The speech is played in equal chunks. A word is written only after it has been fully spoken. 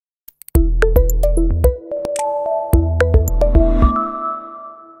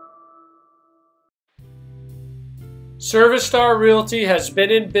Star Realty has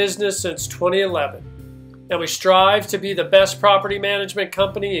been in business since 2011, and we strive to be the best property management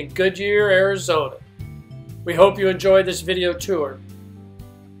company in Goodyear, Arizona. We hope you enjoy this video tour.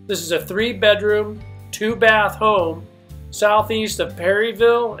 This is a 3-bedroom, 2-bath home southeast of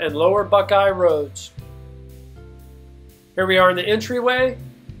Perryville and Lower Buckeye Roads. Here we are in the entryway.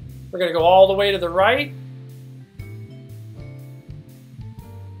 We're going to go all the way to the right.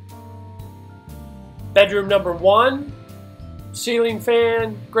 Bedroom number 1, ceiling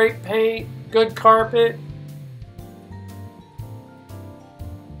fan, great paint, good carpet.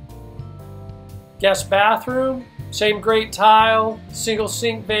 Guest bathroom, same great tile, single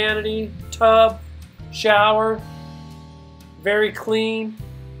sink vanity, tub, shower, very clean.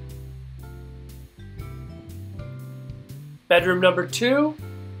 Bedroom number 2.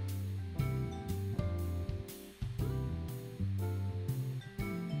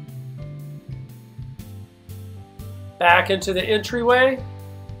 Back into the entryway.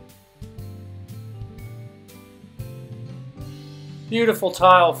 Beautiful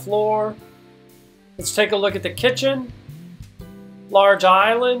tile floor. Let's take a look at the kitchen. Large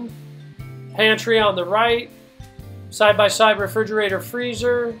island. Pantry on the right. Side-by-side refrigerator,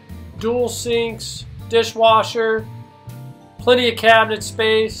 freezer. Dual sinks. Dishwasher. Plenty of cabinet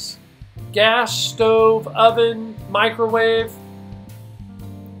space. Gas stove, oven, microwave.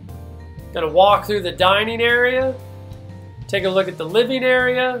 Gonna walk through the dining area. Take a look at the living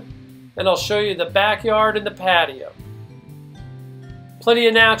area, and I'll show you the backyard and the patio. Plenty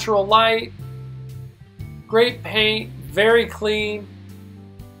of natural light, great paint, very clean.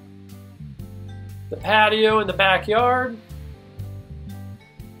 The patio and the backyard.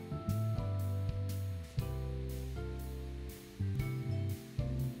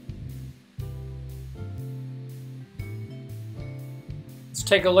 Let's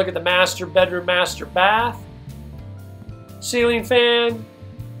take a look at the master bedroom, master bath. Ceiling fan,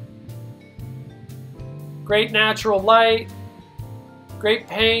 great natural light, great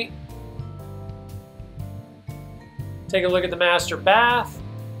paint. Take a look at the master bath.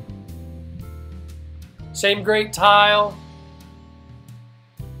 Same great tile.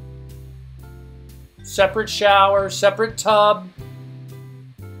 Separate shower, separate tub.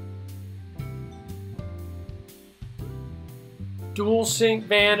 Dual sink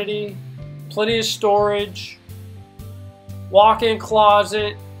vanity, plenty of storage. Walk-in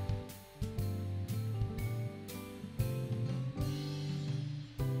closet.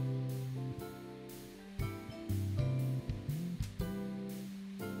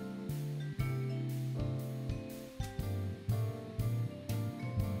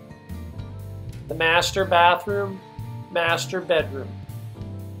 The master bathroom, master bedroom.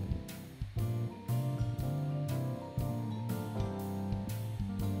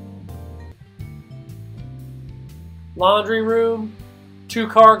 Laundry room,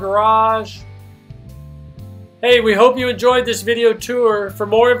 2-car garage. Hey, we hope you enjoyed this video tour. For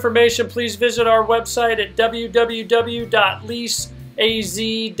more information, please visit our website at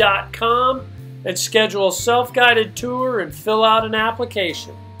www.leaseaz.com and schedule a self-guided tour and fill out an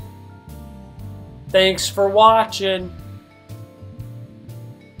application. Thanks for watching.